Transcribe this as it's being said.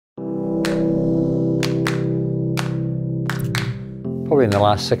Probably in the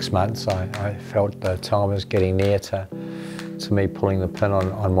last 6 months, I felt the time was getting near to me pulling the pin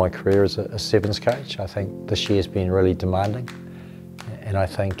on my career as a sevens coach. I think this year's been really demanding, and I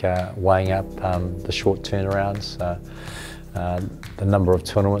think weighing up the short turnarounds, the number of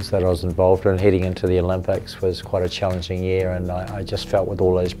tournaments that I was involved in heading into the Olympics was quite a challenging year, and I just felt with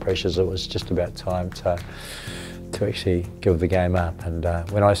all those pressures it was just about time to actually give the game up. And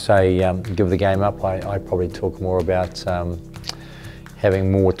when I say give the game up, I probably talk more about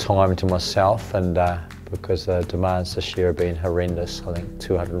having more time to myself, and because the demands this year have been horrendous. I think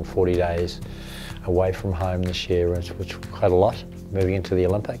 240 days away from home this year, which was quite a lot, moving into the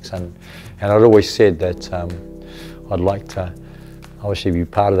Olympics. And I'd always said that I'd like to obviously be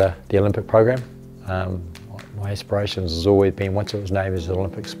part of the Olympic program. My aspirations has always been, once it was named as an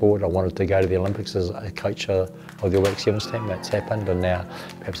Olympic sport, I wanted to go to the Olympics as a coach of the All Black Sevens team. That's happened, and now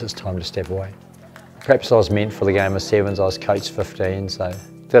perhaps it's time to step away. Perhaps I was meant for the game of sevens. I was coached 15, so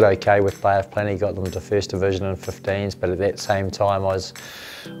did okay with Bay of Plenty, got them to first division in 15s, but at that same time I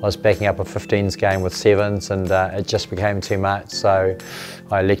was backing up a 15s game with sevens, and it just became too much, so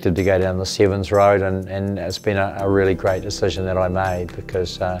I elected to go down the sevens road, and it's been a really great decision that I made,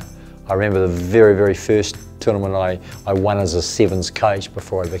 because I remember the very first tournament I won as a sevens coach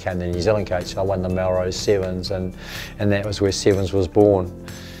before I became the New Zealand coach. I won the Melrose Sevens, and that was where sevens was born.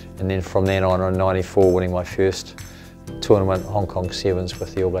 And then from then on, in '94, winning my first tournament, Hong Kong Sevens,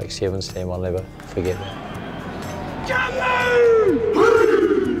 with the All Black Sevens team, I'll never forget that.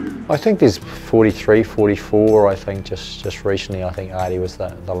 I think there's 43, 44. I think just recently, I think Artie was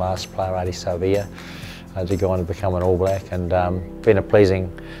the last player, Artie Savia, to go on to become an All Black, and been a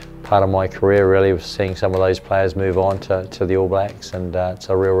pleasing part of my career really, was seeing some of those players move on to the All Blacks, and it's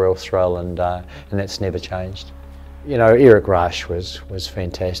a real thrill, and that's never changed. You know, Eric Rush was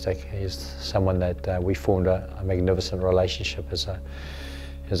fantastic. He's someone that we formed a magnificent relationship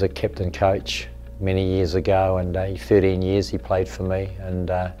as a captain coach many years ago, and 13 years he played for me,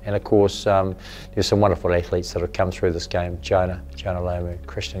 and of course there's some wonderful athletes that have come through this game. Jonah Lomu,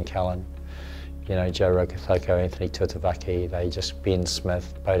 Christian Cullen, you know, Joe Rokothoko, Anthony Tutavaki, Ben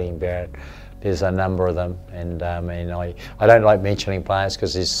Smith, Bodine Barrett. There's a number of them, and I don't like mentioning players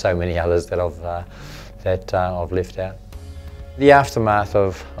because there's so many others that I've left out. The aftermath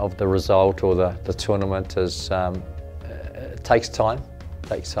of the result or the tournament is it takes time. It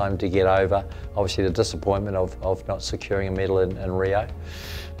takes time to get over. Obviously the disappointment of not securing a medal in Rio,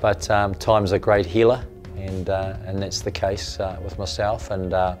 but time's a great healer, and that's the case with myself.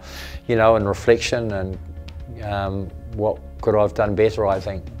 And you know, in reflection and what could I have done better, I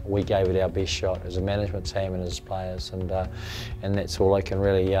think we gave it our best shot as a management team and as players, and that's all I can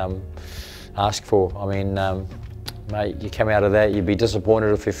really ask for. I mean, mate, you come out of that, you'd be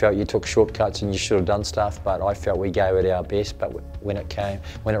disappointed if you felt you took shortcuts and you should have done stuff, but I felt we gave it our best, but when it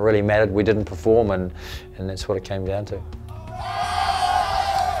really mattered, we didn't perform, and that's what it came down to.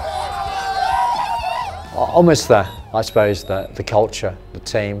 Almost I suppose the culture, the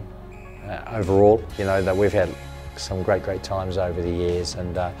team overall, you know, that we've had some great times over the years,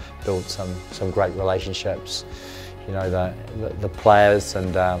 and built some great relationships. You know, the players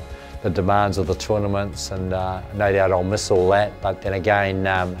and the demands of the tournaments, and no doubt I'll miss all that, but then again,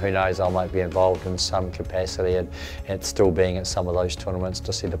 who knows, I might be involved in some capacity at still being at some of those tournaments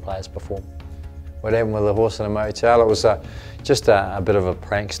to see the players perform. What happened with the horse in a motel, it was just a bit of a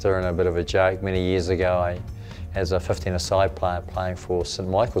prankster and a bit of a joke. Many years ago, as a 15-a-side player playing for St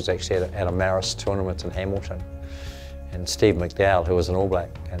Michael's, actually at a Maris tournament in Hamilton, and Steve McDowell, who was an All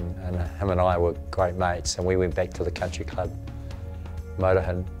Black, and him and I were great mates, and we went back to the country club Motor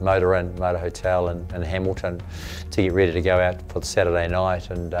Hotel in Hamilton to get ready to go out for the Saturday night,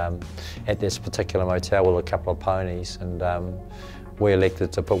 and at this particular motel were a couple of ponies, and we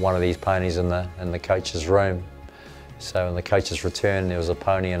elected to put one of these ponies in the coach's room. So in the coach's return, there was a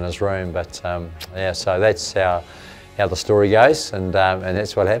pony in his room, but yeah, so that's how the story goes, and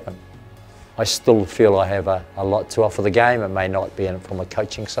that's what happened. I still feel I have a lot to offer the game. It may not be from a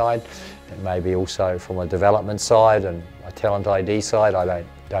coaching side, it may be also from a development side and a talent ID side. I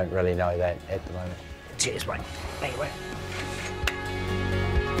don't really know that at the moment. Cheers, mate. Thank you, mate.